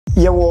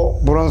Yewo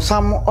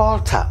bronsam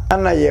altar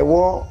ana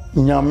yewo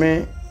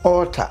nyame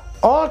altar.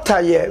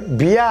 Altar ye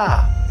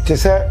bia te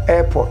say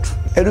airport.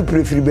 Edu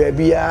prefer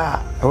baby a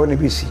wona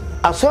bisi.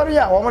 Asori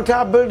a wo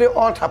mata build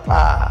altar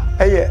pa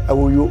eye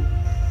awoyo.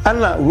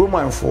 Ana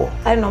Roman for.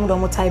 I know do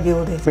mutai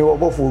build. Me wo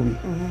bofo bi.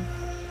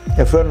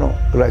 E friend no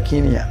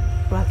Rakinia.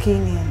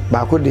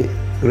 Ba ko de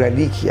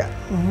Radikia.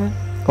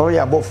 Oh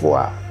ya bofo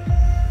a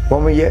wo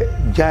me ye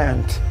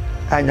giant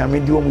anyame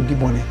di wo mu di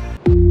bone.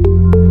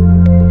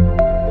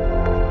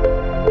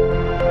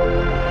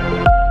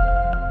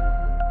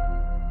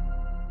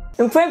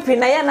 Mpempi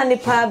na ya na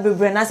nipa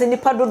bebre na se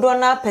nipa dodo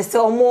na pese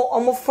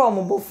omo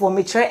from bofo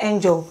me chere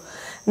angel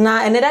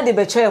na eneda de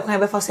be chere kwan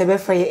be fa se be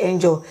free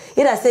angel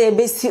either say e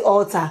be see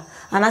altar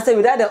and I say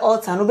without the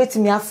altar no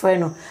betimi afre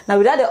no na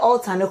without the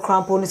altar no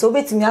crampo no so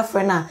betimi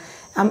afre na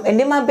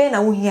enema be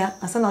na wo hia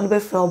asa na no be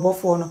free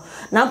obofo no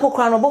na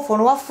mpokra no obofo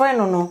no wa free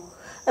no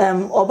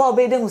oba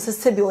obede hu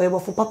sese bi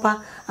oyebofo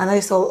papa and I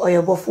say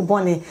oyebofo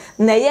bone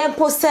na ye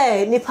mpo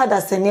say nipa da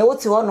se ne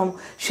woti honom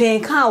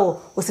hwenka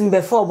wo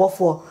osimbe free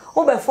obofo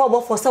o be for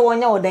obofo se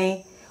wonya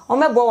wodan o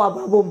mebo wa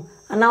brabom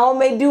ana o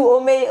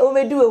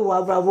medu ewu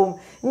abrabom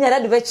nya da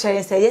de be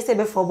chere se yes e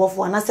be for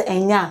obofo ana se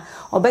enya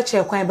o be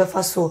chere kwan be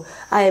fa so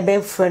aye be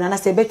friend ana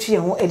se be tue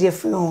ho e de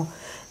friend ho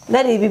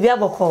na de bibia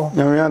boko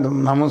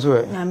nyamiadom na mo so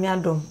e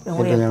nyamiadom e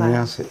ho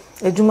nyamiase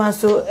ejuma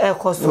so e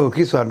koso o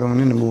kiso adom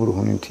ni mburu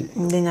ho nti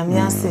de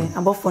nyamiase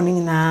abofo ni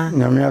nyina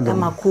nyamiadom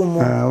makumo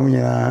o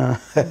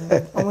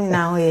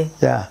nyina ho ye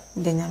ya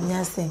de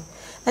nyamiase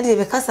na de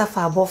be kasa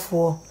fa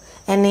abofo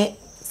ene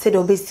said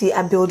obesi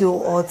abuild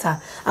altar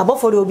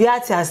abofo de obi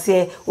ati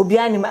ase obi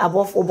anim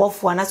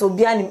abofo ana so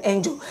obi anim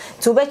angel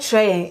to be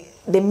try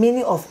the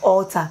meaning of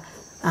altar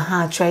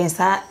try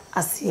sa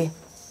ase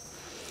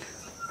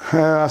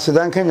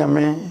asedan kanya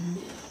me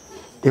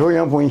eho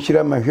yampo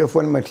nchira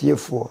mahwefo ne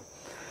matiefo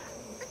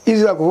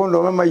Israel ko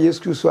ndo mama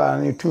Yesu Kristo a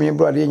ne tumi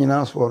brade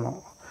nyina so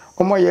no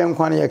omo ye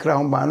nkwane ye kra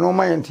ho ba no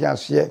ma ye nti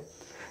ase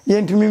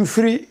ye ntumi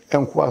mfiri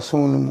enkoaso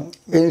no mu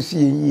ensi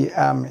yi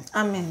amen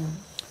amen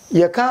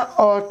Yeka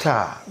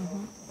altar.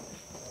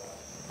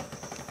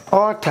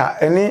 Altar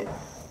any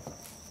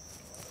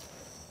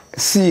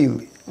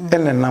seal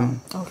enenam.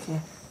 Okay.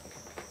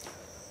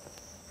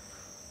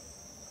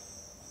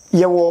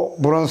 Yewo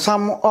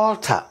bronsam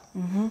altar.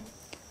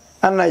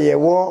 Ana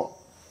yewo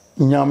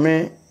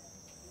nyame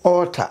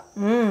altar.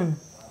 Okay.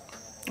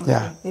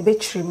 Yeah. Me be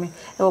tree me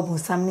e wo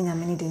bronsam ni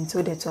nyame ni de nti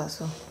o de to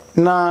aso.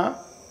 Na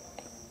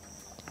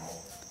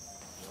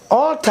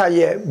altar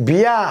ye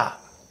bia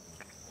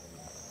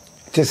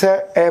to say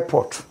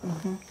airport.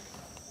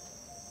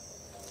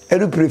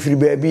 Edu prefer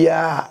baby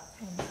a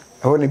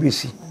wona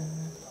bisi.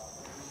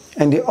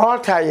 And the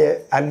altar ye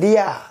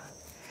adia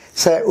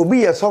say obi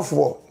ye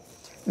sofo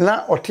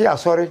na ote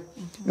asori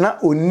na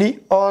oni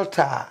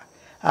altar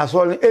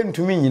asori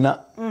entumi nyina.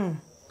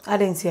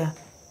 Adentia.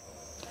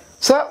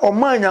 Say o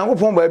man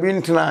Nyankopon ba bi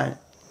ntenan.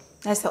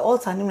 Na say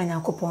altar ni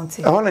Nyankopon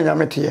te. Ehona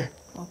nyamete.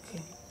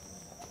 Okay.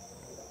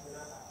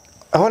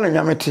 Ehona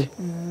nyamete.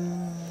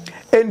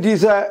 Endi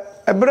say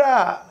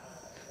Ebra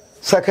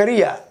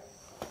Sakaria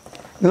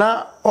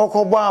na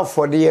okobo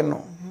afode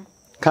no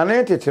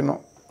kanetete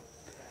no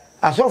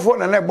asofo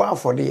na na bo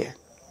afode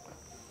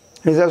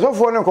is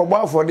asofo ne kobo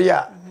afode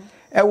a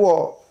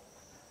ewo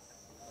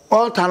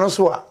altar no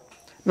so a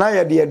na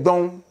ye de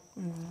don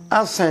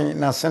asan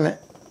na sene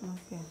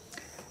Okay.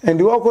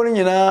 endi wo ko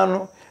nyina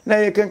no na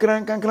ye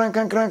kankran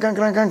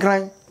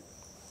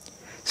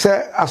se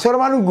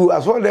asoroma no gu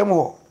asodem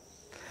ho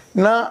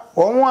na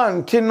won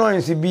anti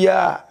noise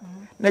bia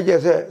na je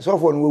se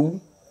sofo no wu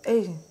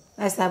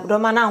na sa do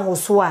ma na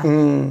nwoso a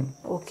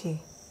okay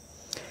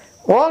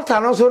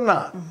altar no so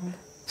na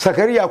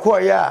Sakaria ko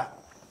ya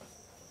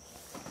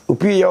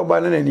opi ya oba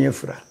na ni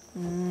afura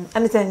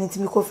anita ni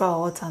timi ko fra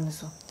altar no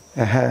so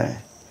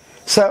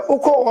sa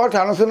uko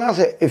altar no so na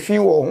se Efie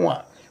wo ho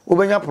a wo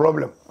benya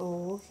problem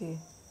okay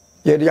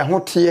ye de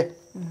ahote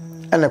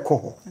ene ko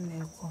ho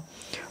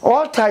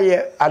altar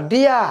ye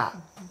ade a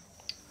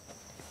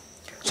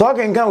so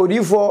kan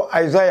odifo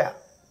Isaiah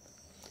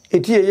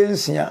eti ye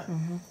nsia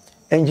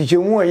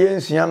enjichemu ye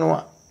nsia no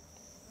a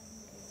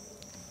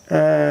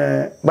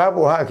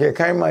Bible ha ke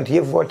kan ma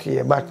tie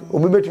 40 but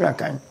obi betumi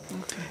akan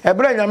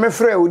ebra nyame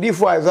frɛ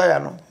odifo Isaiah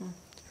no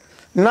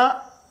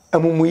na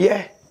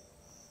amumuye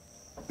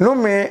no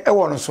me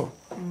ewo no so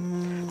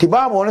ti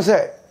Bible no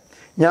sɛ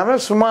nyame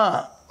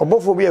soma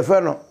obofo bi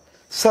efe no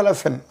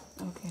Selefen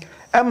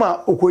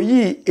ema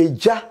okoyi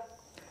eja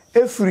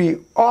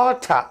efiri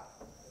altar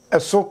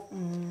eso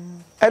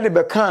ede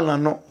be kan na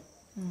no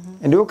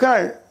and you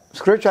can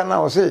scripture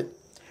now say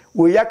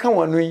we yaka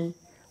wanu yi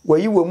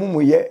wayi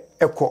wamumuye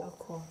eko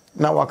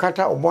na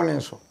wakata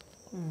obone so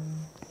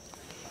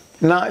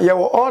na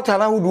yewo altar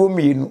na hudu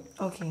omienu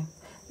okay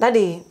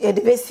daddy e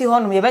de besi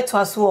honum ye beto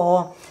aso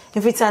ho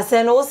ifita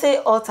say no say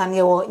altar na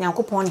yewo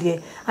Nyankopon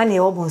de ana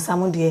yewo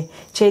bonsam de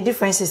che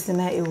differences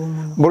na ewo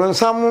mu no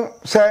bonsam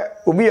say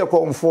obi ye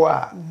komfo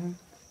a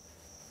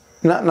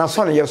na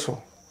so ne yeso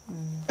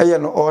eye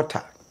no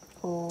altar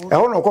e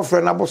ho no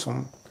kofre na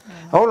bosom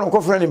ɛwɔ no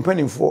nkɔfra ne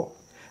mpanimfoɔ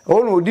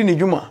ɛwɔ no odi ne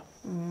dwuma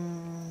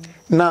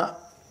na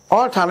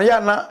altar no ya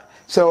na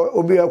sɛ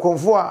obi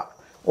akonfo a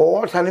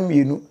altar no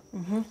mienu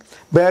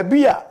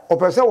baabi a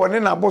ɔpɛsɛ wɔ ne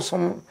na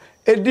bosom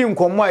edi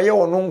nkɔmɔ a yɛ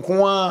wɔ no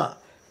nko a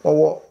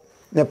ɔwɔ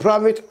ne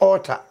private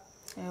altar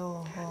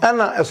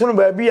ana ɛso no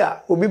baabi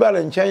a obi ba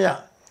le nkyɛn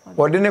a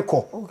wɔde ne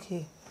kɔ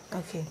okay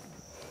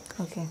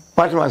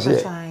what must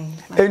say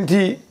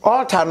enti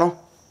altar no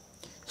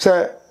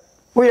sɛ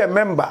we a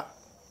member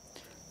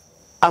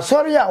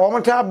asɔre a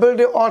wɔn ta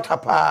build altar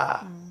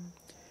pa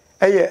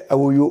ɛyɛ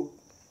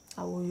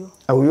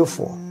awoyo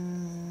for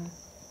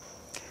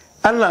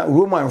ana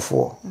Roman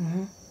for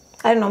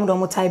I don't know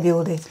what I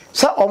build it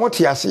sa wɔn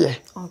te aseɛ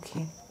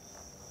okay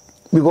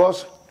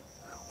because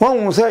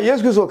wɔn hu sɛ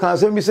Yesu Kristo kan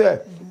sɛ bi sɛ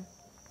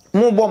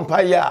mo bɔ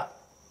mpaeɛ a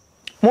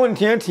mo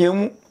nteatea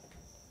mu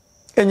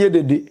enye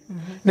dede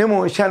ne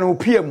mo hya no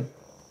piam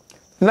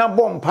na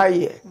bɔ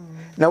mpaeɛ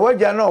na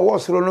wagya na ɔwɔ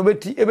soro no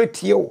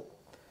ebetie wo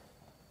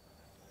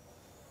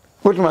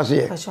what must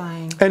say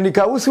and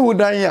ka wusi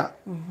wudan ya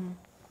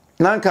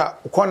nanka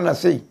konna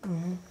sei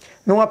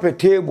no wape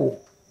table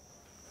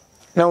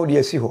na wo de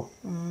asi ho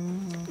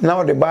na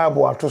wo de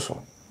bible atoso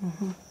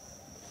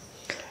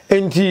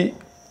enti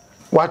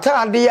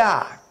wataade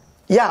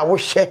ya wo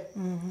hye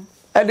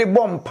e de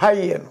bom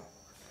paye no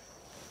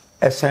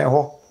esen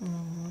ho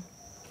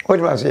what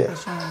must say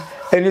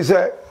and he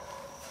said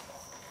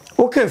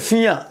okay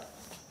fia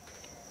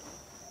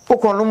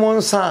okono mo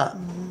nsa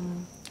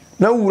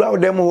na wura wo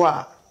dem ho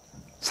a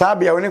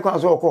sabia woni kwa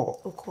so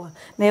okọ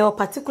na your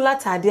particular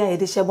tade a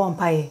yede hye bom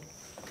paye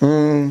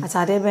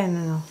atade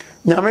ben no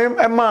nyame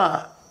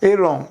ema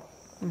Aaron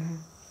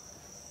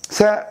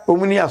se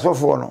omuni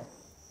asofo no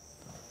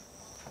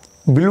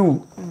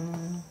blue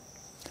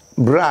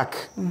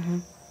black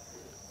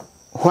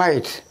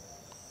white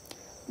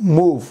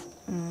mauve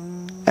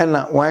and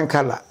one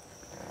color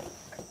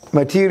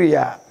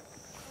material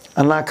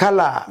and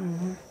color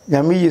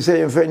nyame yi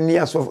say enfa ni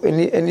asof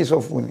any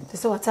sofuni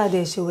so what are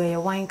they show wear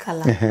wine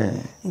color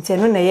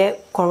inteno na ye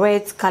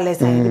correct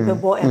colors and the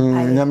bebo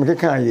empire nyame ke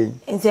kan ye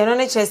inteno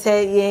ne che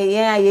say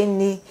ye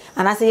ni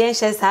anase ye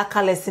hye sa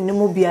colors ni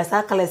mu bia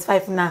sa colors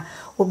 5 na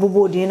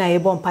obobo di na ye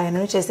bo empire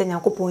no che say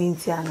nyakopon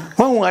intia na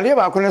hu ade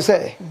ba ko ne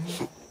say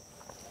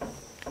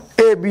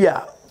e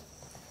bia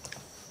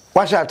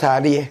washa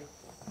taade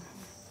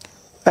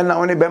na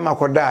woni be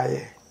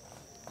makodaye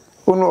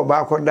unu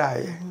ba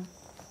kodaye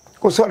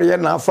kusori ye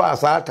na fa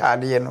asa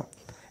atade no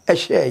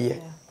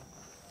ehye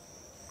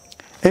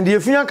ndi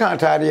efia kan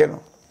atade no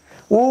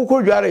wo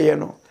ko dware ye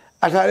no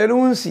atade no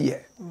unsiye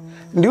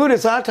ndi wo de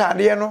sa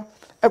atade no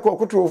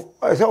ekokoto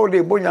se wo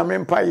de bonyame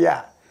mpaye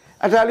a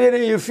atade no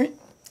yefi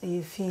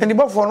ndi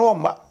bofo no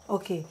omba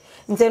okay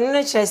ntenu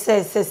ne chere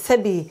se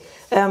sebi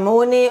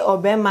woni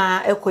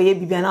obema ekoye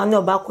bibia na oni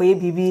oba koye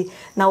bibi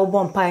na wo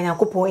bom mpaye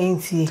yakopon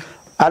entie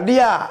ade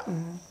a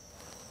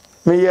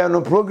me ye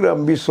no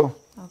program bi so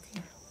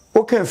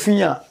okay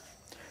fia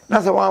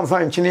na se wan fa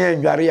nchine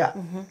enware a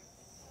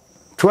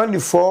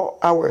 24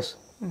 hours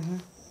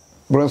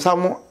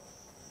bronsamo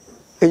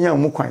enya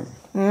mu kwan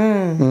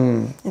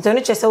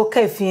ntoni chese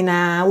okay fi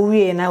na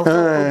uwie na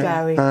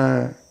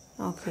odware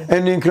okay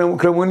eni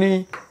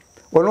kramuni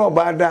wono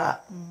obada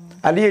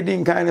ade edi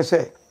nkan ne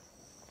se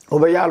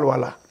obeya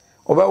alwala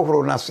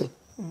obehoro nase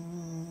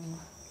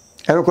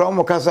eno kra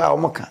mo kasa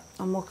omoka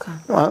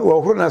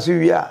wo horo nase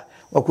wi a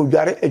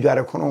wakodware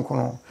edware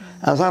kono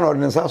ansa na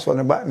ordinance so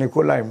ne ba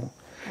Nikolai mu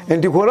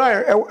enti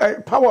Nikolai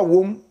power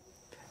wom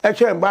e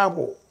che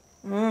bible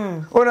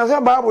ona sa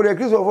bible de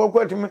Christ of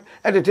kwatimi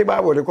e de te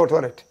bible de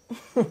authority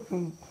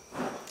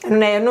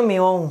na ye no me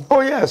won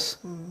oh yes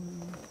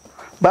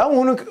ba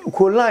wonu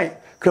Nikolai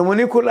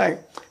kramoni Nikolai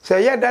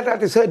say ye data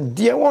to say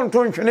die won to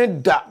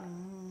ntwene da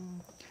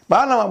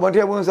ba na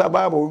mabonte bo nsa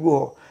bible go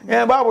ho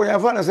e bible ya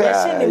fa na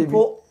say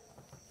bo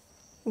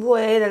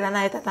e de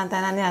na ita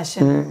tantana ne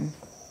ahye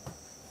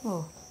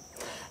oh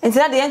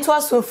entina de ento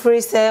aso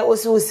free say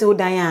osi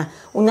udan a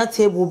unya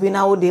table bi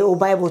na wo de o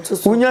bible to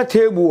so unya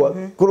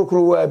table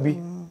kurukuru wa bi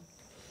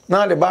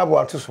na de bible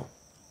atoso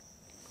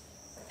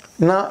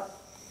na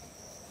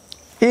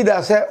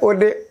ida say o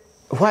de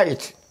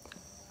white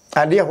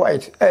ade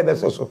white e be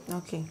so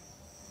okay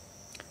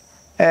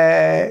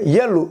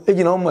yellow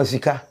ejina o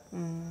masika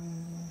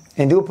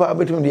ndi o pa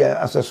betum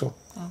dia aseso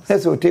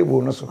ese o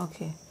table no so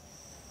okay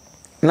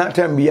na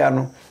tambia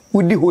no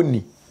udi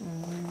honi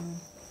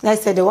I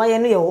said the why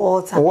no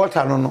your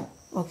water no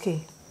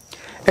okay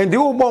and the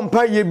bom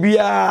paye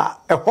bia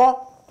eho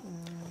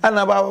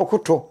ana ba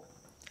wokoto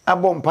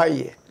abom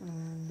paye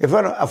e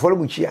fa no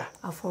aforibuchia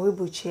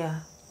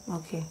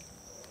okay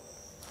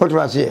what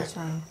was here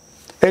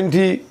and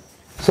the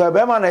so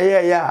be ma na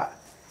ye ya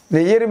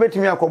ne yere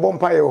betimi akobom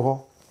paye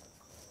ho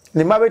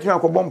ne ma betimi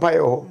akobom paye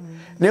ho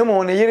ne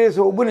mo ne yere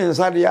so obu ne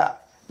nsade a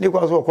ne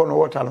kwa so ko no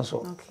water no so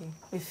okay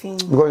efin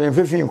because en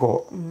fefin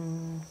ko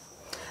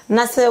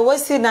na se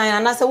wasi na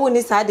na se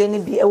woni saade ne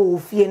bi e wo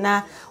fie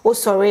na wo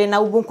sore na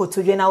wo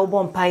bunkotodwe na wo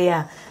bompae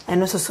a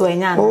eno so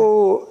enya na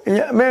oh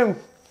men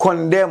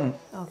condemn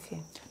okay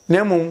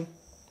nemu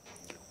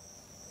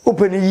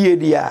open yie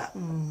dia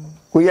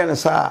wo ye ne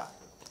sa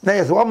na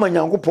yes wo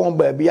manyankopon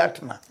ba bi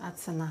atena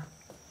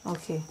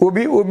okay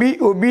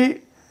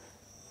obi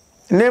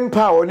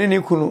nempa oni ni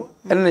kunu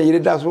ene yire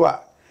da so a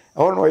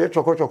ho no ye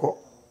chokochoko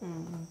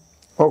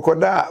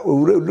okoda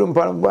owuru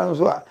mpa ban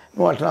so a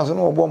no atena so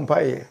no obo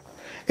mpa ye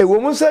wo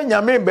mu se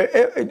nyame be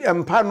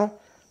mpa no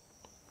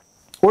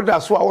wo da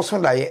so a wo so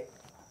da ye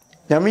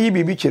nyame yi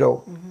bibi kire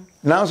wo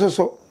nanso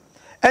so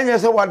enye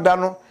se wada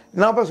no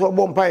na pe so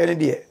obo mpa ye ne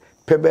de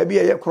pe ba bi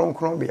ye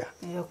kronkron bia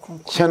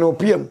chano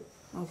piem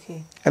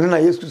okay ene na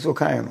Yesu so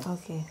kan no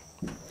okay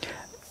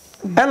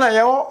ena ye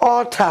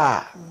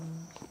altar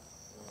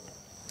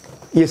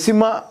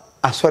yesima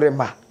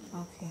asorema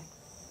okay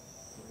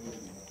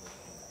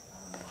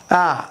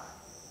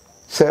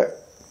se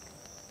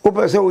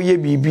opese wo ye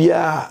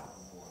bibia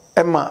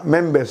ema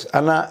members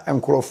ana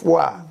enkrofo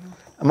a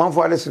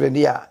amanfo ale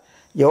sredi a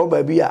ye wo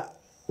ba bi a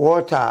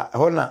water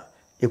hona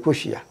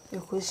ekohia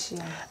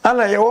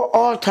ana ye wo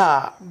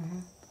altar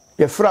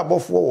ye fra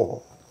abofo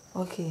wo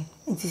okay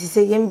nti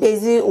se yem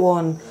bezi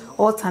on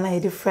altar na ye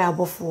de fra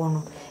abofo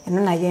no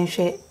eno na ye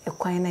nhwe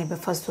ekwan na ye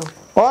befa so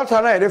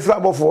altar na ye de fra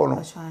abofo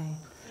no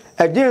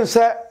agin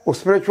se o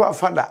spiritual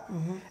father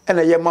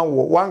ena ye ma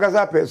wo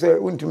wangaza pese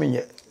untimi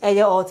nye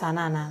eye altar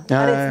na na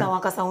ade na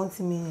wankasa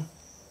untimi nye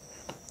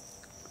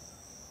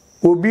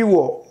obi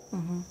wo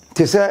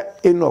te se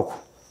Enoch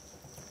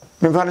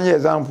me fa na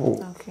example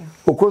okay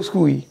oko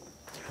school yi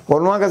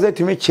wono wangaza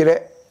timi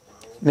kire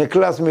ne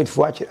classmate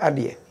fo akire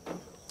ade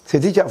se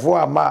teacher fo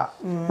ama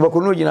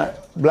bako no gina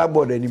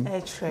blackboard anim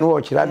no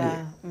wo kire ade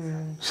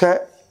se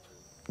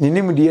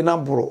ninim die na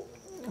boro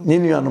ni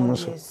nuanom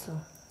so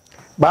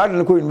baad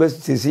no ko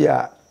university si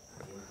a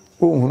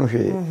o hunu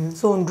hwe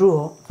so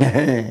ndro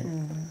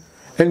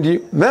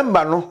endi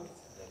member no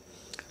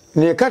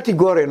ne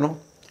category no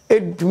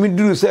edumi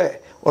duru se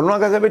ono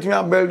aka se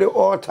betumi build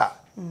altar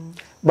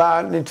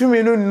ba ne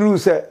tumi no nuru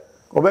se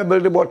obe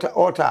build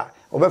altar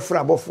obe fra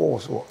abofo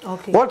so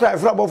altar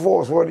fra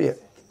abofo so de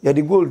ya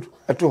the gold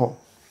eto ho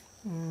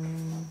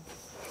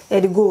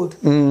the gold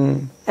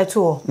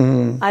eto ho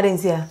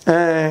adentia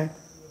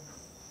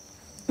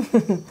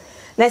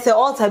na se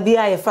altar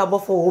bia ye fra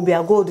abofo ho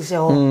bia gold she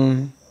ho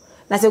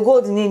na se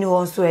gold ni ni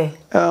ho so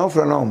o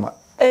fra na ma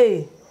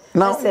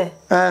na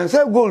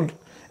se gold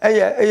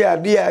eya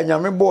ade a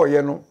nyame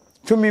boye no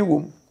tumi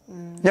wom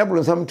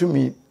nyabulu sam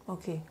tumi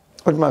okay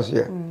what must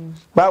you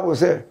bible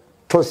say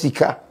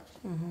tosika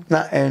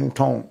na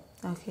enton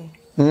okay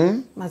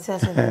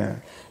Matias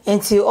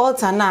enti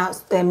altar na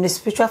the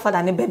spiritual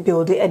father ne be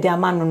build e de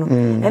amano no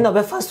e no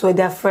be fast with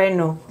their friend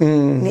no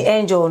ni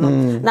angel no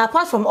na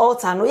apart from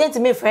altar no yenti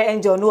me friend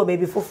angel no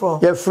baby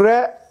foforo ye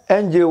frɛ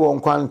angel wo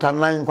kwanta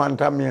nan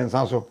kwanta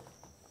miensa so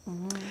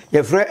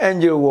ye frɛ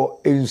angel wo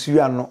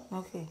ensua no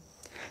okay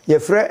ye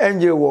frɛ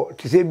angel wo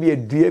te se bi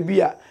adua bi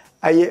a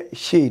aye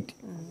shade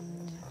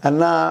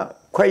ana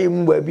kwayi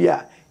mba bi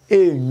a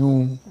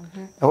enyu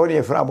e ho ne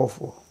ye frɛ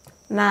abofo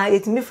na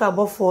yetimi frɛ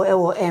abofo e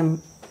wo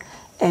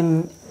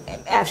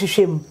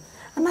ahwehwem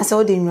ana se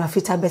wo de nwa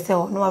fita bese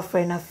wo no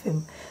afrɛ na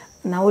fem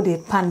na wo de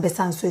pan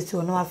besa nso esi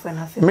wo no afrɛ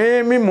na fem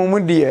me mumu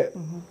de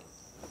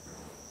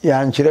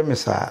ya nkyere me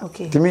saa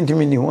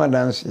timi ni ho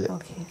adanse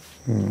okay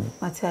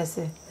Matias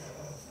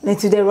na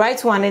to the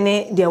right one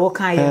ne de wo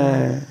kan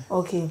ye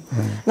okay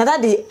na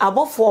that the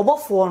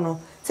abofo no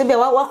se be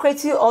wa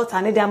create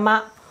altar ne de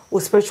ma o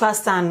spiritual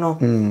stand no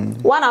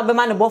one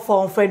abema ne bofo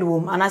on Fred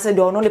wom ana se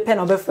de ono le pen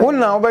obefred one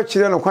na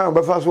obekire no kwan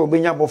obefa so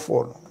obenya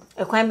bofo no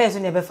ekwan ben so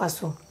ne ebefa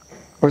so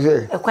o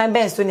se ekwan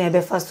ben so ne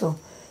ebefa so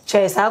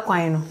che sa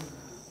kwan no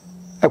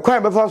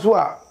ekwan ebefa so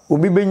a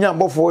obi benya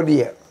bofo de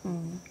ye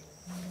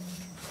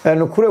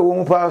eno kure wo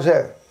mu pa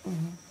se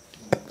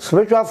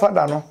spiritual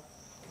father no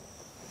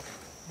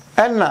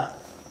enna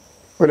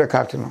with the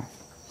cat no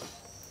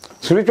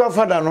spiritual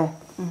father no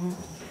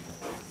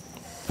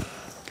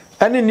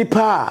ani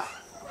nipa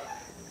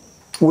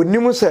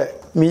wonimu se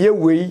miye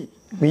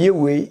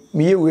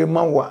wei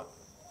manwa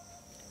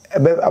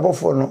ebe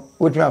abofo no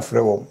wotumi afre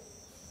wo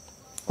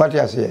what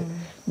you say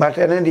but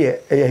ene de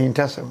e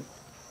hintasem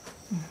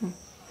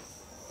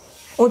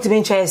wotumi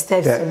nche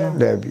steps no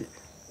there be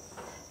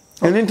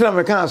and intra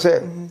me kan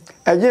say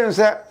again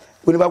say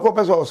we never go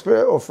person of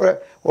spirit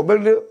of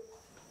build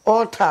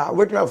altar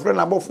wotumi afre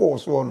na abofo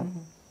so no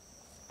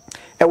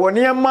e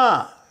woni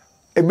ma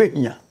e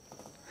behia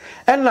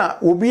ena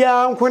obi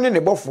a nkone ne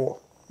bofo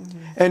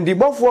and the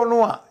bofo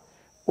no a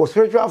o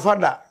spiritual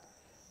father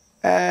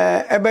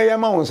ebe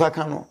yama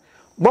wonsaka no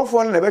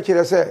bofo no na be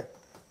kire say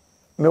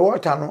me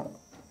water no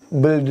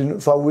building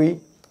for we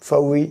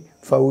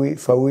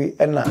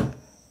ena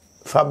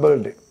fa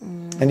build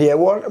and the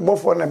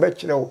bofo na be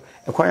kire o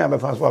ekwan ya be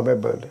fa so be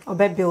build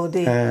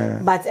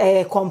but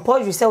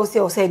compose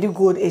you say do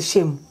good a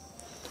shame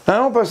I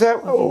don't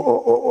perceive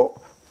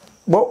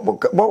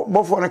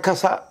bofo na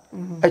kasa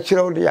e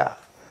kire o dia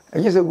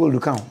enye se gold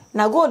kan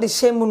na gold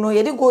shame no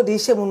ye di gold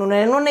shame no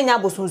no nya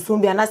bosunsun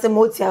bia na se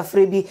moti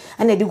afre bi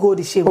na di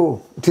gold shame oh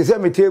ti se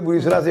me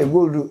table so na se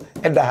gold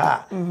e da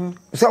ha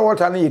se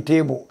water na ye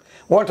table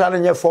water na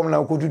nye form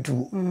na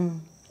kotutu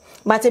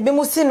but e be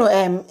mu see no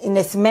in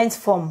a cement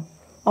form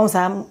on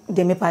some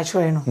de me patch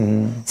no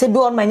say be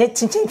on my net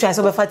chinchin try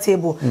so be fa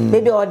table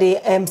maybe all the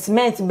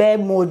cement be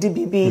mold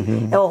bibi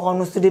e ho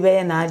no so de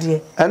be na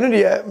ade anu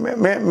de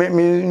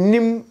me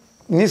nim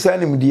ni sa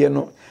nim de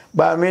no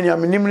ba me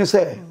nim ni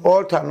say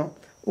altar no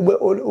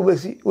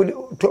ubesi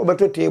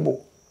to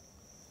table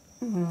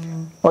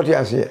what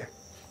you say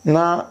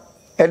na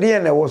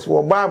ede na was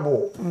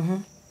bible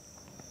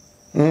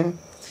and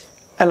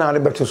I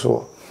better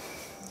so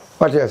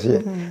what you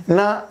say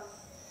na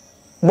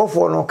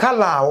bofo no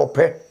kala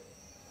ope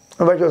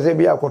no ba say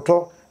bia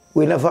koto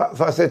we never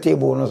first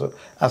table no so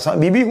asa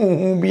bibi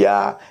huhu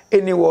bia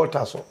any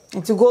water so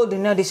into gold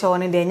no de show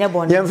no de nya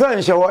bon ye mfa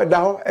nshawo da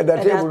ho da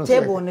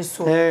table no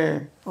so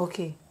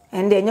okay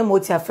and de nya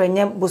moti afra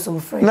nya bosom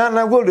frɛ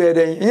na gold e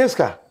den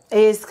nyeska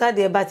ska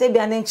de but e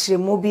bia na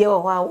nkyeremu bia wo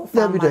ho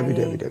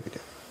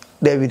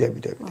David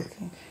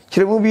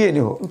kyeremu bia ni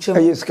ho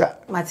ayeska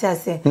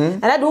matiase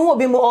ana do ho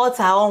bi mo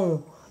altar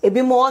on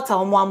ebi mo altar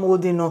omo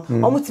amodi no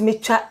omo timi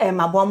twa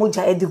mabo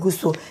amoja edigu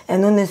so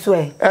eno ne so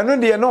eno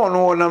de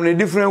no nam ne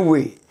different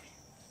way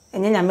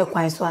enya me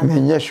kwan so ana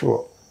enya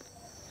sure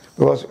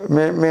because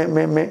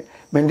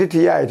me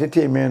nditi ya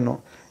etete me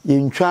no ye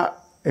ntwa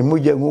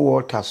emoja ngu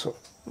water so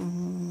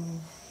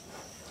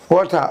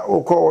water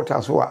oko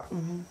water so a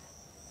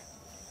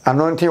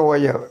anointing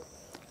oil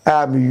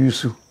me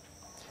use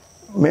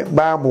me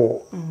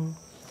bible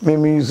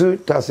me use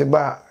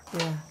taseba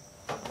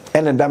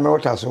ene da me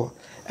water so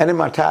ene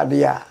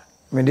matade a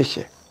me de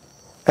hye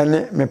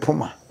ene me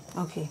poma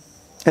okay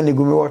ene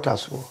gumi water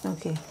so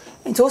okay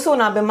nti also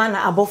na be man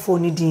abofo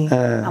ni din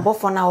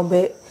abofo na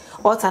obe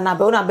altar na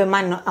be una be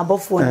man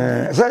abofo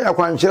ni say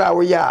akwankyira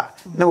wo ya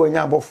na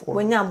wonya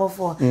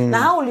abofo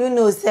na how will you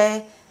know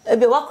say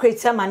ebe wa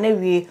create man na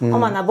wie o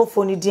man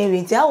abofo ni din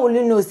wie nti how will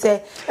you know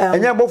say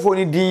enya abofo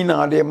ni din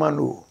na de man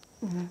o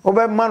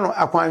obe man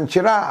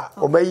akwankyira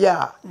obe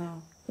ya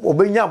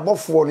obenya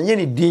abofo no ye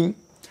ni din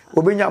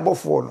obenya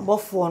bofo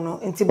no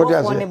nti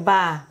bofo ne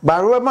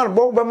ba ro man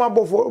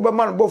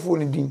bofo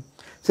ni din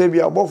se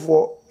bia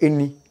bofo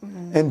eni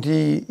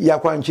nti ya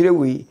kwankyere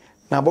we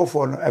na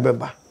bofo no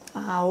ebeba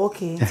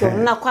okay so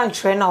na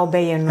kwankyere na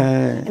obeye no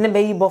ene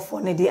be yi bofo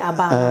ne di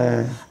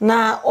aba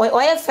na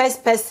oye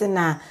first person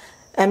na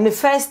the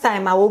first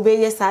time I will be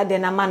yes I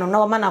na man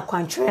no man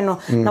kwankyere no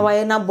na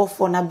waye na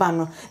bofo na ba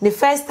no the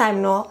first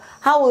time no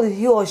how will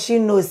he or she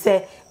know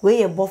say we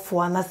ye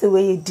bofo na say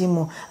we ye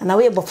dimo na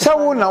we ye bofo so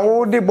wo na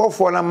wo di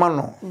bofo na ma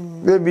no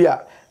be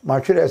bia ma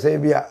twere say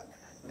bia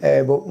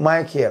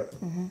Michael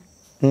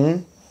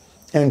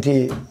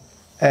enti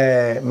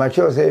ma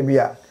twere say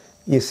bia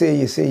you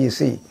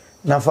say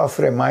na fa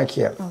frɛ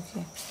Michael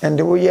okay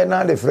and we ye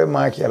na the frɛ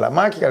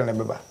Michael ne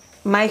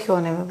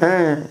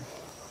beba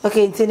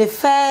okay until the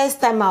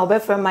first time I will be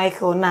from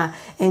Michael na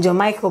enjoy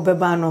Michael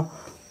beba no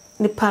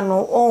nipa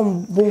no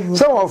on bohu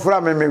so wo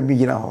fra me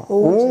bigina ho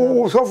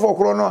wo so for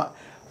kro no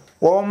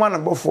wo ma na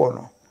bofo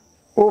no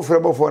wo fra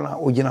bofo na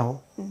ogina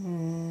ho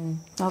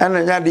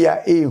ana nya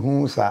dia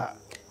ehu sa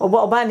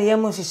oba ne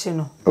yemu hihye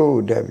no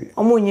oh dabi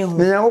omonye hu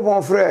ne nya wo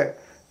bon fra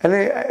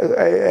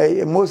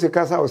ene Mose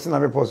kasa o sina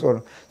be poso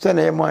no so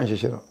na yemu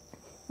anhihye no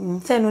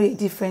say no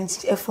different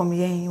from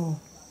yen you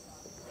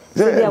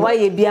yeah, why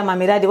you be a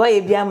mammy daddy? Why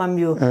you be a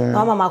mammy? No,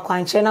 Mama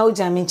Quanchena,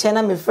 Jamin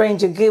Chena, my friend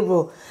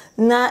Gabriel.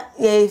 Na,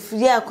 if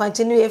you are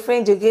continue your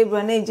friend Gabriel,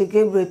 and Angel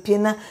Gabriel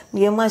Pina,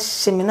 near my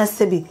Shemina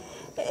Sebi,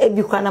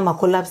 Ebukana ma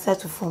collapse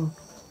to form.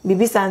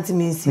 Bibi Santi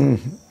means.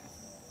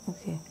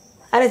 Okay.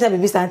 I don't have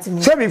Bibi Santi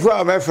means. So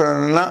before my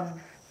friend,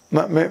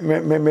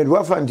 me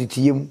dwarf anti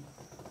team.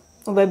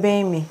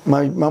 Obey me.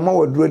 My mamma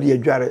would do the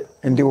jar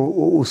and they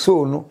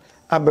so no,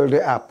 I build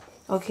it up.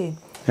 Okay.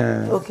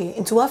 Okay,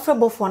 into after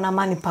bofo na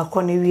mani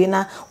pakro na wie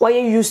na why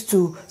you used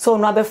to so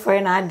no abe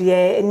frɛ na ade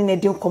eni na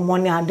din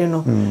common na ade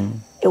no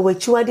e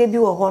wachiwade bi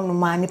wo ho no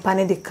ma nipa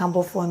ne de kan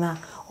bofo na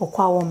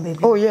okwa won baby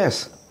oh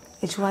yes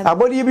echiwade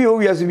abodi bi o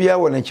wiase bia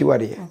wo na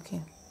chiwade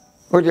okay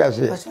what you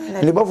say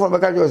ni bofo be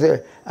ka jo say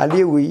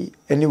ade we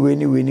anyway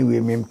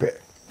mempe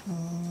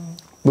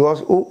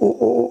because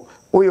o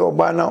yo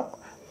ba na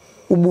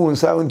ubu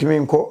nsa untimi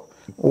nko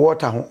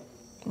water ho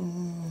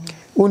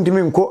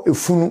untimi nko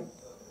efunu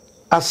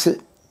ase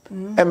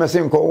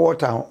emesin ko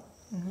water ho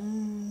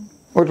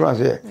what you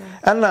say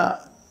ana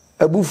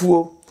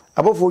abufuo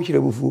abofo chire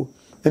abufuo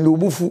and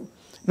obufu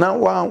na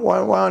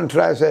one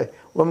try say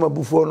one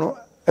abufuo no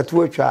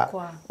atu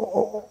atwa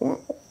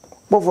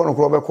bofo no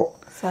ko beko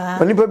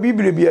onipa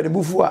bibire bia ne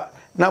bufu a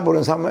na boro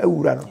nsam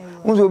awura no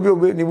unzo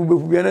obi ne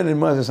bubefu bia na ne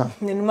ma sesa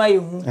ne numa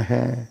yehu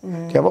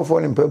ti abofo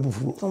ne mpa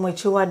bufu o ma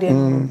chiwade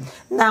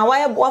na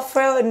why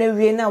boyfriend na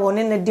wie na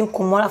woni na din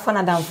komora fa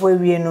na danfo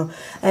wie no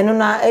eno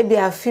na e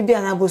bia fi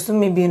bia na bosu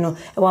mebi no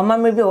e wa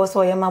mamre bia wo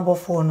so ye ma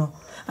bofo no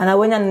ana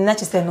wenya ne na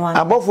chese no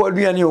abofo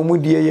aduane o mu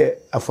die ye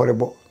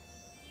aforebo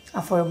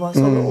Affordable.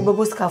 So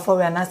Obo ska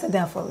for and answer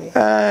them for you.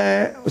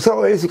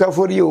 So is ka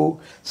for you.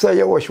 So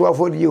you wash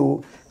for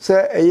you. So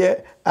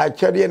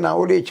actually na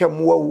odi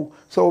chem wo.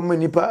 So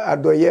many pa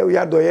adoye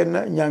ya doye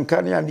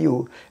nyanka na adi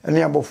o.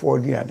 Ene abofo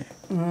aduane.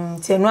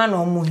 Ti enu ana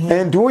omu hi.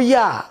 And wo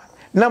ya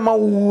na ma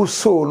wu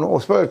so no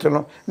spirit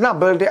no na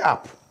build it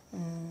up.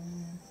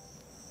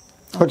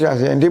 What you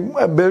say? And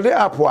build it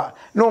up wa.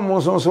 No mo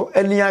so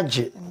eni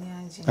age.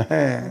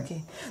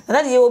 Okay. Now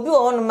that you will be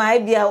on my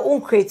bia un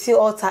create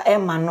altar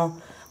Emma no.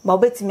 But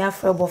betimi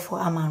afrebo for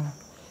amano.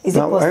 Is it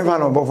possible? Eva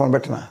no bo for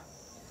betna.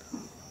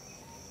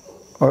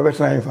 Or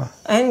betna Eva.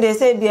 And they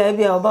say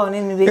bia oba on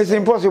any. It's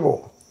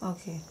impossible.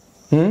 Okay.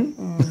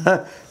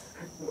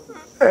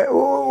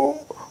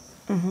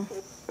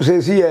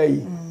 Say see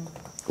ai.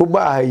 Uba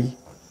ai.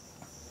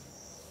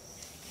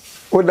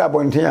 Oda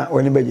bontia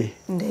oni beje.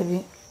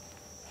 Ndebi.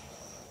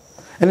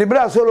 And the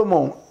brother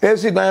Solomon,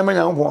 esi dan ma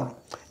nyampon.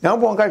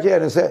 Nyampon ka che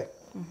ne say.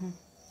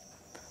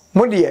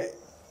 Mo de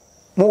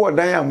mo wo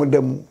dan ya mo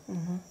damu.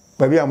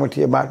 Baby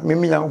amotie ba me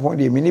nyampon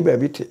de me ni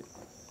baby te.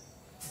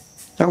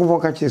 Nyampon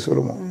ka che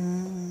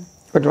Solomon.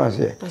 What was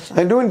say?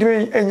 And don't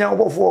me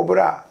nyampon for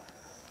bra.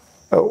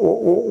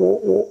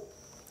 O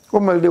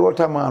mal de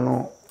water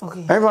man.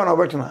 Okay. Efa no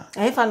betna.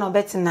 Efa no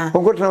betna. O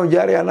gotna o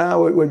jare na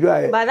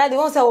wadwae. But that the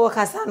one say wo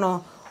kasa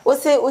no. O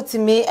say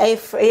utimi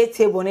e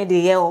table ne de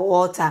ye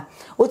water.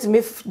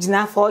 Utimi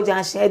gina for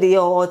junction e de ye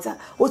water.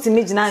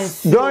 Utimi gina.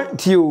 Don't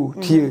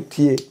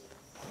tie.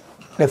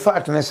 The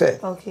fact ne say.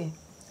 Okay.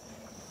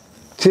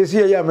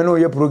 Tie ya me no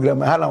ye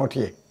program ha na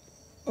wotie.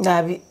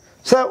 Dabi.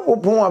 Say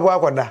opon abo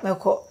akoda.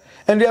 Meko.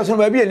 And there so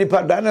baby ni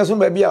pa da na so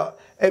baby a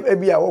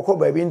bia wo ko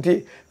baby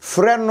nti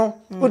frɛ no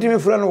utimi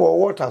frɛ no wo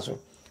water so.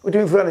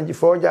 Utimi frɛ no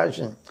for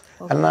junction.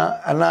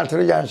 Ana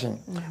three junction.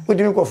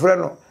 Utimi ko frɛ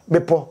no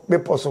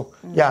bepo so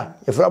ya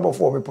e fra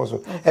bofo bepo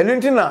so enu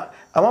ntina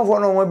amafo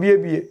no wa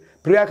bie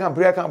prayer camp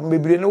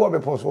bebre ne wo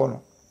bepo so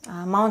no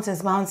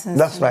mountains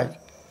that's right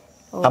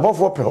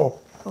abofo pe ho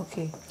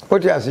okay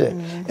what you say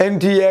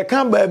enti e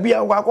kan ba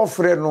bia wa ko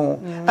frɛ no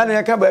ana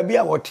e kan ba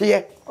bia wo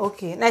te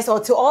okay nice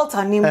or to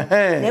altar nim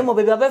na mo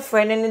baby be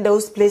friend in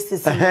those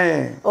places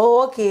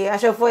oh okay I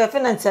should for your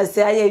finances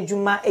say aye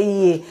adwuma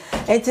eye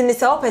enti ni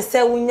say o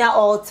pese wunya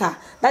altar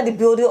that the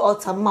building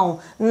altar ma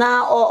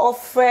na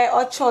offer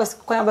or choice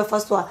kwan be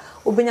first one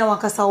obenya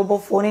wakasa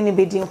obofo ne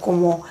bedi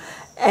nkomo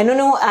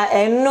eno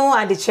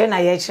ade chere na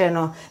ye chere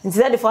no nti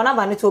that the phone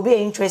number no to be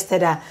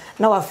interested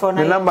na wa phone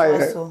na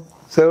number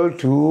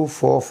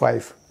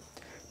 0245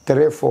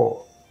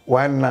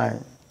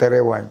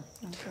 341931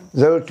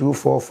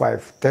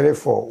 0245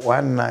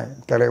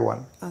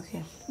 341931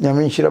 okay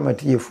nyame nshira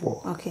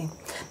matiefo okay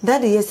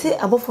daddy you say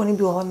abofo ni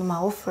bi wo no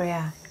ma offer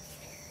a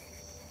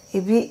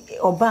ebi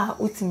oba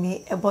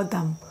utimi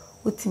ebodam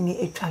utimi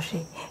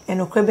etwahwe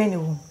enokre be ne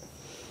wo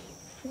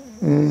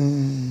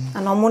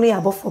ana mo ne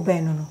abofo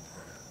be no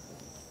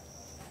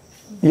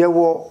ye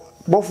wo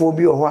bofo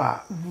bi ho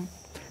a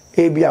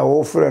ebi a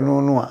wo frɛ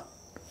no no a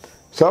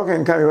so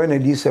kan kan we na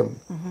disem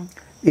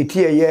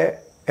etie ye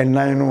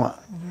enan no a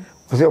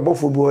so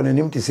bofo bi wo na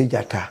nim te se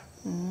jata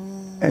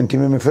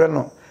entimi me frɛ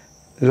no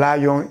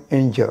lion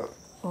angel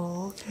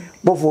okay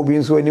bofo bi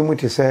nso nim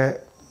te se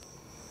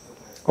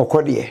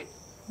okode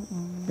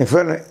me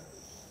friend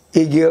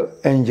eagle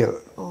angel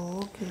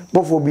okay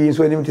bofo bi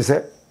nso nim te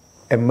se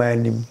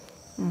emanim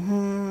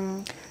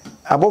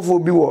abofo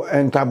bi wo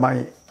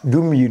entaban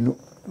duminu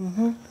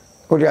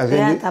o dia say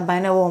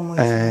entaban na wo mo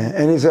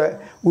eni say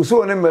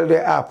uso ne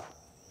melde app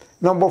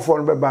no bofo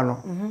no beba no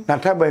na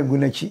taban gu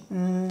nachi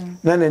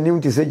na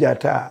nanim te se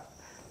jata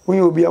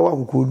onye obi awa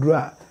kokoduru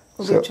a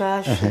so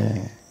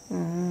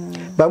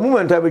ba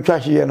moment abi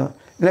twahye no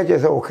na che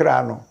se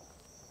okra no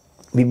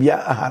bibia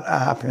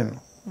happen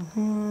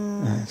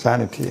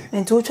sanity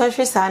enti wo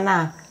twahwe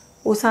sana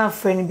wo san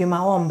friend bi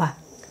ma womba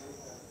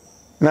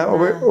na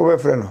obe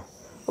friend no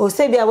o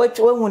se bia we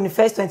hu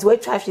first 20 we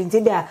twahwe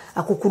enti bia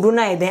akukudu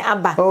na den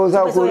aba o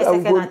za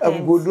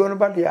akukudu no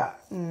ba dia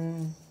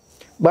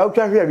ba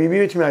twahwe bibi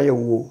betimi aye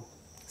wo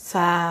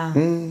sa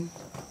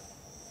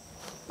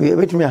we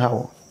betimi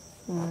hawo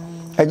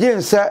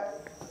again sa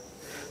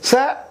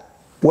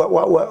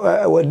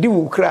wa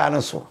diwu kra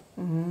no so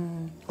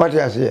what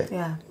you say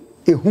yeah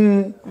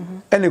ehu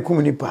ene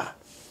kumnipa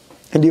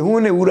and ehu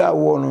ne wura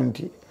wo no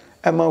nti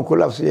e ma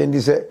collapse ye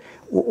ndi se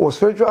o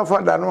spiritual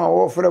father no a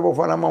wo frɛ bo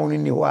fa na ma woni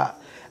ni ho a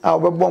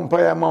obebɔ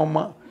mpa ya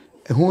ma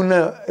ehu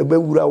na ebe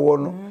wura wo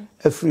no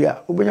afria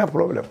obenya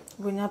problem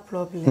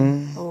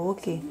oh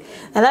okay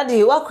and that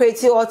the what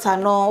create altar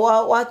no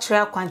what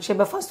try kwanche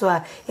be first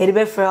wa e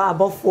be frɛ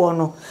abofo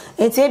no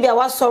enti e bia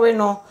wa sorry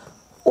no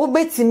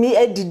obetimi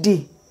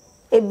adidi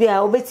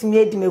ebia obetimi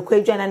edimekwa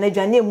adwana na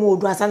adwane emu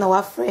odu asa na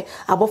wa frɛ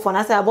abofo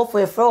na say abofo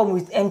e frɛ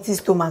with empty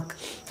stomach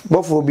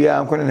bofo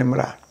bia nko ne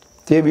mra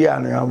te bia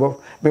no abofo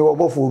me wo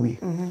bofo bi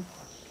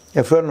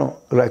e frɛ no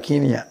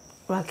rakinia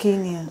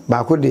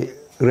ba ko de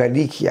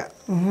radikia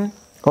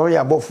ko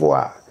ya bofo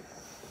a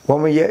wo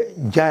me ye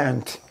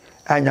giant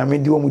anyame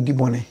di wo mu di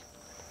bone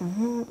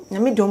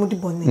nyame di wo mu di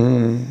bone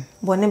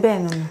bone be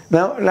no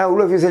na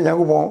wo fi se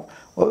nyago bon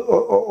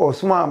o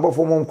sma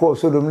abofo mom ko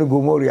Sodom ni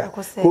Gomorrah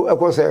ko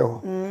ekose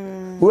ho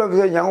wura bi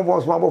se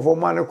Nyankopon sma abofo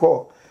ma ne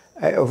ko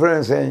o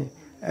friend say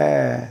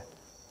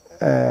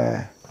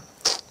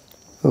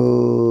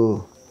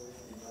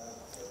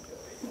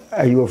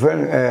ayo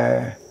friend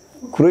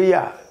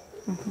Kureya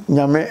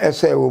nyame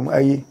ese wo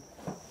ayi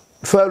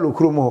fa lo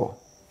krom ho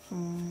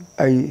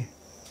ayi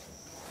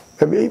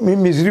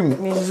Mizrim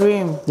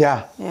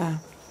yeah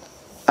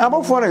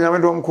abofo na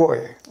nyame dom ko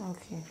e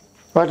okay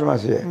what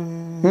must say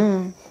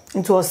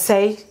it was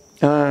say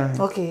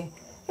okay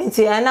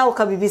nti ana wo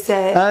ka bibi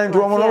say and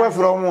wo no we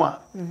from a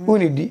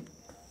uni di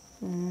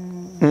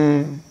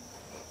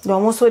do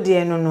mo so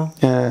de no no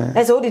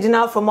e say wo di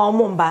na from o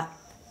mo mba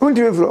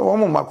unti we from o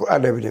mo mba ko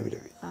adabi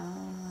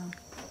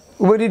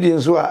ubedi di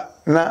nso a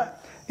na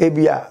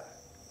ebia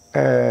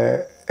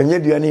enye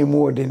duane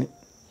mu odeni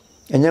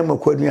enye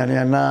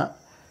makwaduane na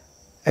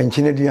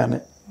enchine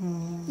duane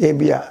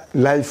ebia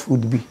life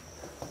would be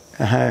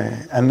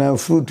and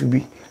fruit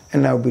be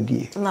and now be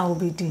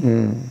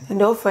and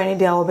the offering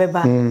they are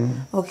beba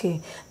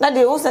okay na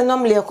dey also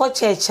normally e ko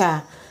church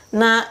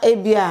na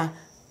ebia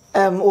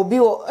obi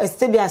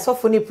stebia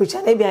sofo ni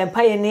preacher na ebia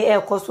empire ni e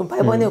koso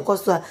empire bo ni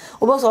koso a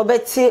obo so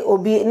obeti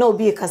obi na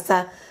obi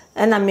kasa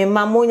na me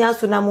mamonya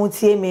so na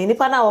montie me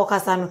nipa na wo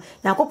kasa no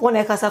Yakopon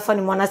na kasa fa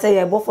ni mo na say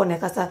ye bofo na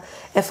kasa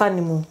e fa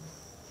ni mo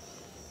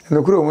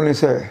no kuro mu ni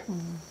say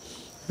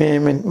me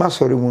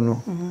masori mu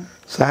no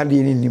sa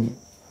de ni nim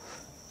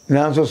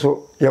na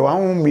so ye wa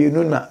hu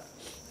mienu na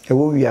e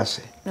wo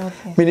wiase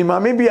minima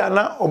me bia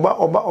na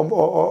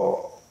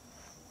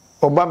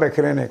oba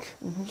bekrenek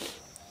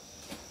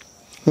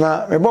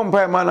na me bom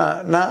pa ma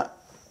na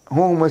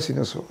hu masi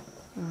no so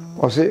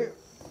o se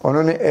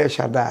ono ne e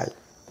Shaddai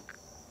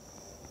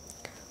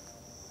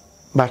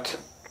but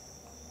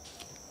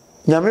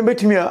nyame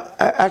betimi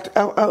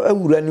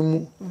awura ni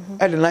mu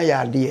e de na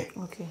yade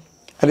okay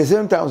at the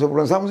same time so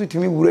problem so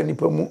timi wura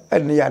nipa mu e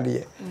de na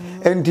yade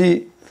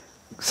enti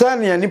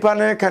sani nipa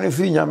na kan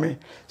firi nyame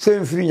se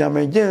mfiri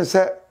nyame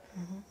gense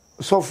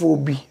sofo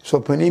bi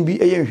sopani bi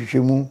eye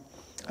nhwehwemu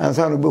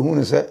ansa no behu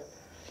ne se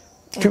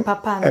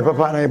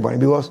papa na ibon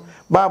because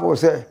Bible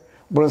say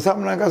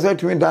bronsam na ka say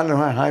timi dan ne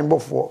han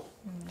bofo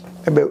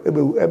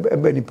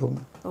ebe nipa mu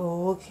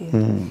okay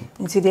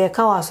nti de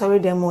ka wa sorry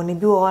dem oni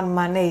bi wo on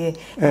ma na ye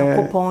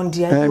Yakopon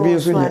dia bi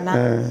so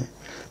na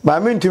ba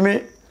me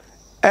ntumi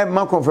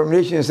ma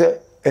confirmation say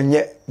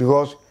enye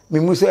because me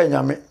mu say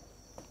nyame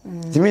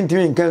timi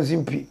nkan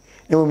simpi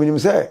e mo minim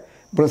say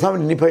bronsam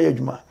de nipa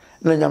yadwuma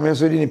na nyame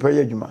so de nipa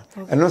yadwuma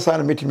eno sa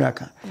na metimi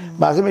aka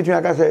ba se metimi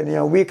aka say ne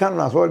we kan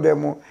na so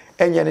dem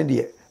enye ne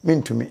de me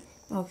ntumi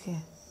okay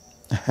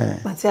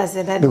Matias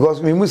said that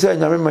because me mu say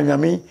nyame ma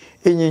nyame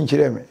enyi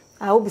nkire me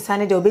obi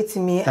sane de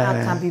obetimi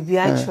aka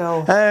bibia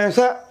chro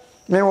sa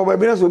me wo ba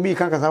bi na so bi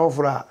kan kasa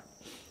wofura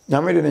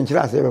nyame de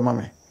nkira ase be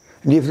mame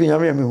ndi firi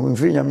nyame me hu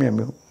firi nyame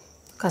me hu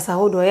kasa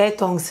hodo ye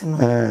tongs no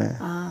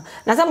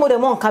na sa mo de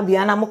mo nka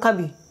bia na mo ka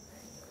bi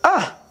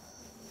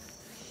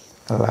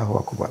Allahu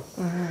akbar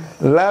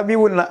labi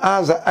wona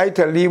aza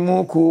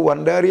aitalimu ku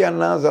wandaria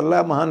na za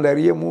la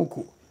mahandaria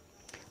muku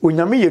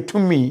unyame ye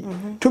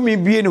tumi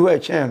bie ni ho a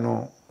chen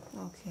no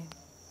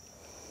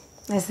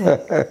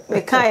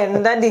we kai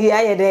ndadi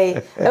hiaye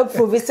dey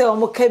prove say o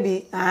mo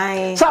kabi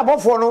ai sa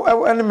bofo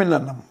no ene me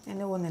nanam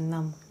ene wo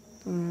nanam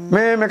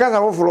me ka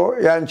sa bofo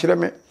ya nkyere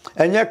me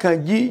enya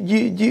kan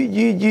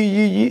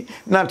ji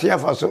na tia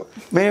faso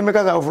me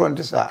ka sa bofo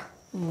nti sa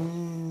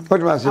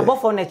what ma say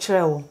abofo na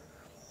kire wo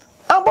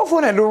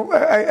abofo na do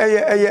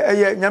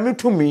eye nyame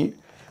tumi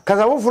ka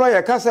sa bofo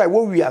ya ka sa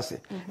wo wiase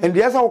and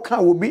the asa wo kan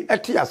obi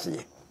eti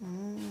ase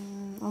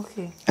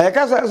okay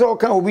kasa so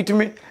kan obi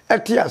timi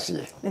eti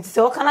ase nti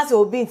se o kana se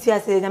obi nti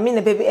ase nyame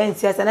na baby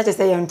enti ase na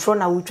chese ye ntro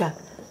na wutwa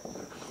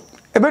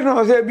ebe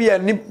no se bia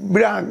ni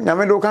bra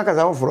nyame do kan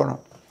kasa woforo no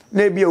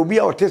na bia obi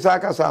a otesa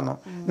kasa no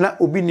na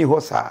obi ni ho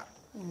saa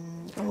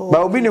ba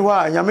obi ni ho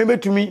a nyame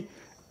betumi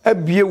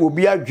abie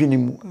obi adwene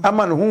mu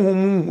ama no honhom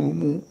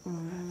mu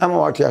ama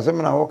wate ase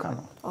me na wo kan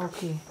no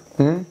okay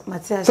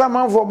Matias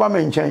samanfo ba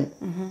me nchen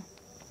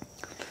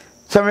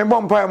se me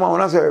bom pa ma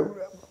wona se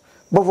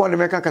bofo de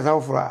me kan kasa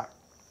woforo a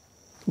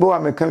bo wa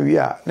me kan wi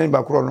a na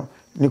ba kro no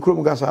ni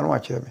krom gasa no a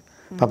kire me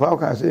papa o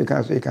kan say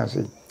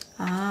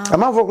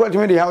ama for kro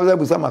timi de hausa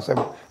bu sama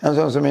sebe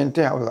enso so me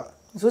nte hausa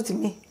so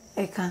timi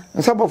e kan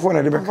nsa bofo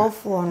na de be kan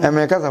e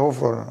me kasa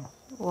foforo no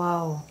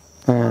wow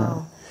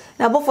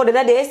na bofo de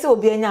de ese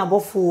obi anya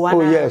bofo ana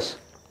oh yes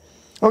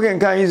okay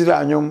kan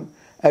Israel anyom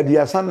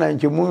aduasa na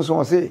nchemu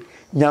nso se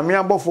nyame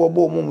abofo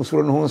bo mo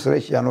musoro no ho nsere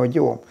hia na oje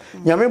wo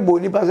nyame bo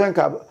ni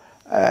pasenka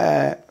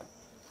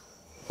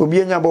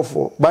obi anya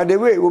bofo by the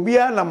way obi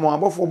na mo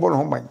abofo bo no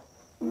ho ban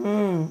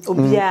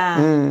obi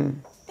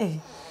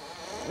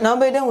na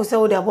be den wo se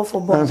wo de abofo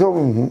bo so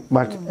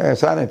but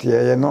sanity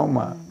ye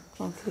normal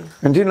okay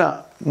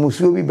ntina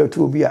musuo bi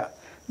betu obi a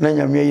na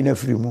nyame yi na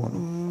firi mu no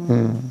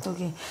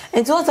okay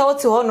enti wo se wo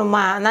te ho no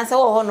ma na se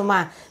wo ho no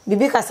ma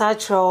bibi kasa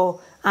chro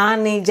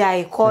ani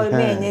jai call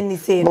me enye ni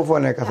se bofo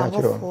na kasa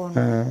chro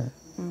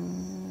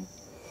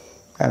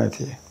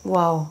sanity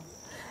wow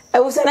I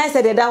was nice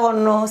that that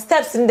one no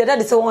steps in the that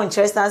is one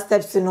chair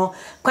steps no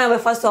kwan be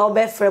first or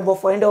be frebo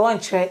for in the one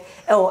chair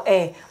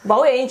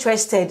but we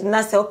interested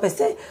na say o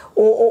say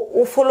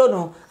o follow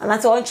no and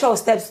that one chair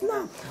steps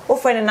now o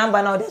friend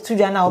number now the two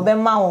na o be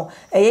ma o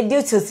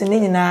duties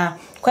ni nyina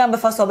kwan be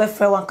first or be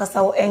frɛ one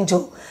kasa o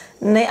angel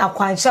ne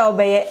akwancha o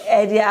be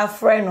e dia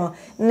afrɛ no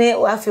ne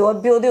afi o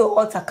build o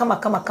altar kama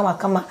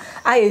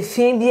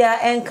Efie bia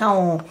enka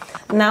ho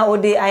na o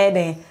de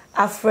ayeden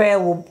afre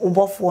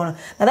ubofo no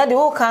na that the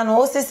whole can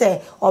o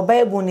say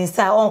obaebu ni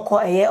sa onko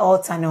eye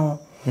altar no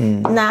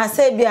na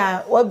say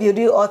bia wa build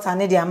altar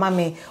ne dia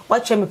mame wa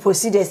twa me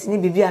procedures ni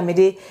bibia me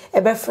de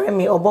ebe frɛ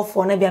me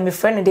obofo na bia me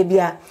frɛ ne de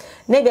bia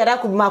na bia da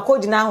could ma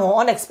code na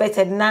ho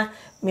unexpected na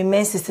me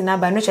menses na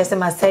ba no chese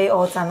ma say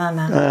altar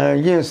na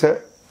yes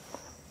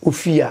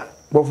ufia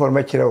bofo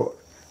me kire o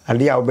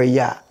ade a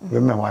obeya be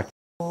me wa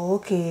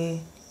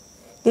okay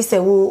this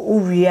wo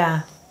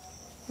wia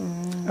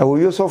wo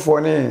yo so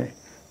for ne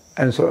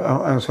and so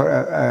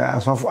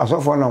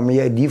asofo na me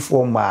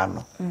D4 ma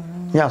no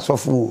nya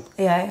asofo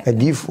a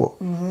D4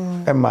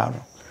 e ma no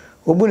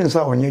obuni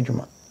nsa onye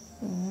djuma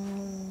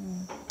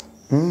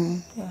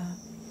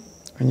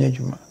onye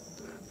djuma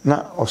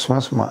na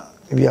osmasma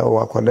bia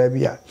wo akoda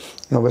bia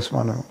na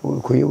obesma no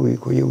koyewe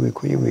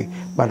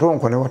but won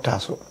kone water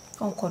so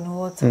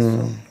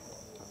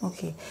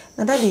okay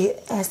na daddy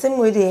same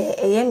way de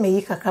eye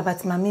meyi kakra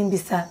but ma me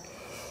bisa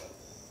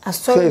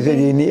asori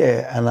say ni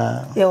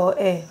ana yo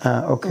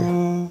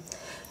okay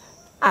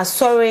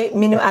asori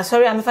minimum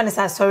asori am fa na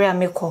asori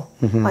ameko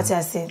what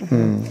I say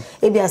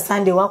e bia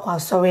Sunday wa kwa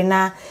asori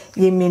na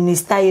ye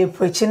minister ye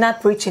preach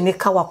ni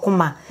ka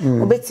wakoma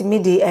obetimi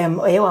de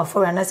eye wa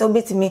for na say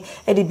obetimi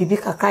e de bibi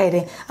kakra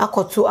ire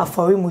akoto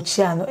afori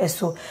muchia no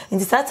eso in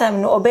that time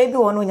no obaby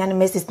won onya no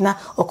message na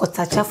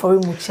okotacha afori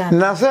muchia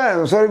na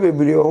say sorry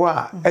bebiri o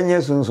wa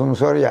enye sunsun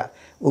sorry a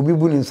obi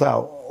bu ni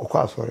nsa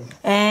okwa sorry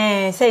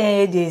say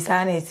ye de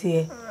sa na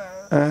etie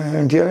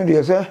ntia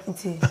de say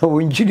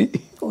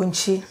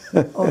Unchi.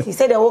 Okay.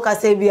 Say the worker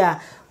say bia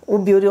o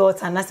build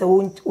water na say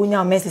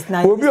unya message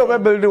na. Obi o be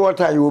build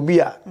water you obi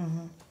a.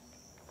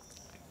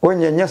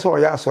 Onye nya so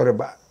ya asore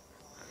ba.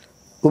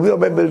 Obi o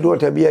be build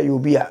water bia you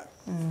obi a.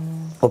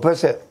 O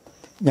pese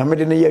nyame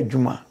de na ya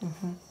adwuma.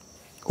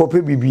 O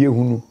pe bibie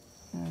hunu.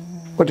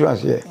 What you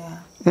say?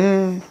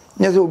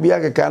 Nya so obi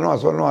akeka na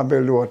so no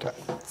build water.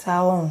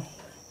 Sawo.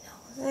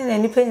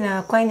 Ni pe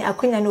na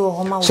akwanya no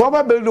ho ma. So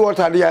ba build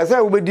water dia say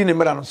obedi ne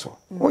mera no so.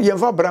 Ye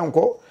mfa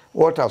branko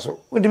water so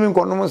wondimi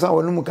nkono sa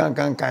wonum kan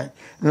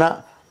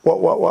na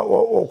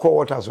ko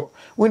water so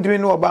wondimi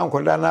no ba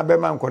nkoda na be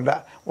ma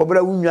nkoda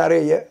obra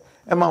wunware ye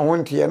e ma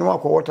honte no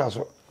akọ water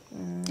so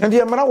ndi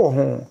e mara wo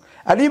ho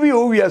ade bi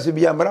o wiase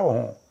bi amara wo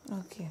ho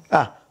okay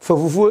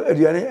fafufu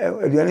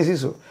aduane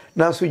siso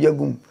na so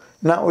jagum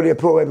na o de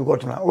pro we bi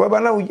kotona we ba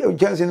na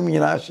chance ni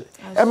nyina ahye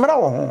e mara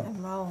wo ho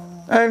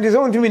and this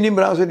wondimi ni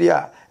mara so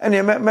dia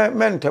ene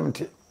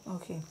mentamte.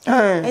 Okay.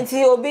 And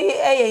see, Obi,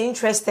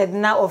 interested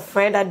now of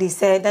Fred that they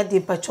said that the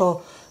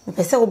patrol, me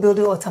pese will build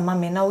the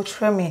automame now. Which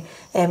for me,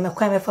 me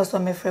quite me first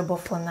one me free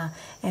before now.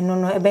 And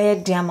no, a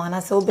bad diamond. I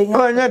say Obi.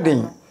 Oh,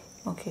 anything.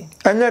 Okay.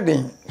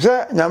 Anything.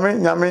 Sir,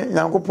 nyame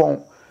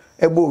yankopon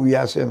ebo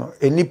wiase no.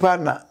 Enipa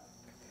na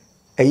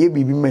eye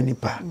bibi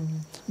manipa.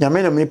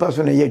 Nyame na manipa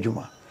so na ye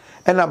adwuma.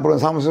 E na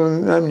bronsam so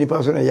na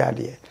manipa so na ye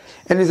ade.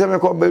 Eni se me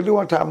ko build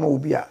water ama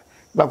obi a.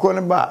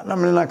 Bakone ba na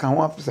me na kan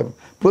ho apsem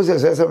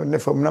process ese me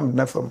fam na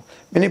me fam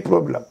any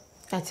problem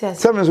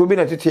some so be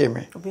na tete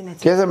me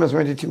yes me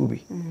so tete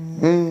ubi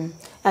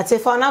ati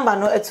phone number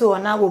no etu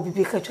na wo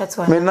bibi ka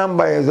twatwa my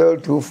number is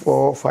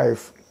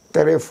 0245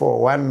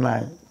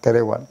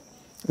 341931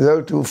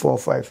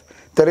 0245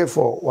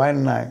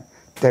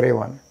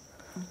 341931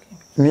 okay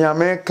ni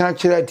American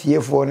chira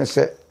tiefo ne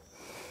se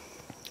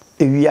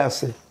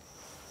ewiase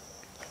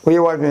oye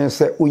wadwen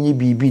se onyi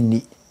bibi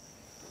ni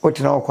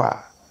otina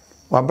okwa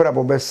wabra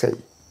bo besei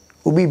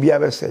obi bia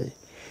besei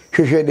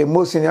hwehwe the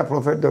most senior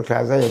prophet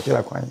Dr. Isaiah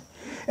chira kwan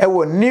e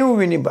wo new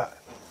winiba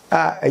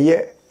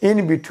eye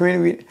in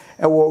between e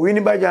wo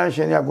winiba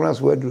junction ya gona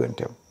so aduru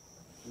ntem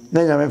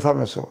na nyame fa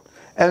me so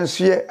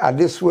enso ye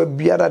adeso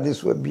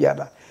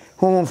biada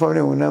hom fam ne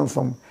wonam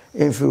fam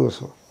enfiri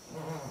so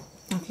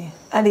okay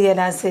ade ye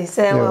da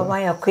say wa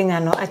ya kwenya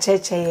no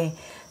acheche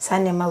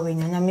sanema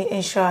wenya nyame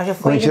ensure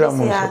for you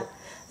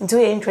into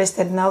you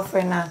interested now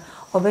for na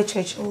obe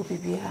church o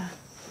bibia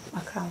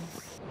akram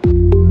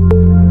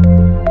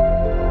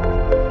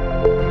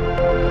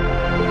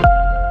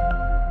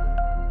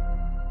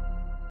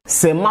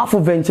Semafo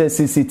Venture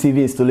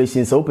CCTV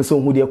installations so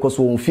person who dey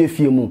koso won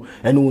fiefie mu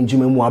ene won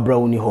djuma mu abra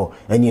woni ho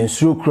enye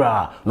nsuro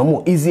kra no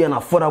more easy and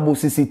affordable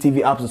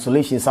CCTV apps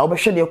installations so be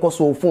hwe dey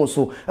koso won phone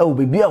so e wo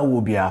bibia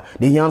wo bia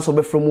the yan so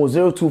be from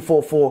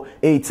 0244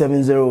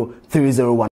 870 301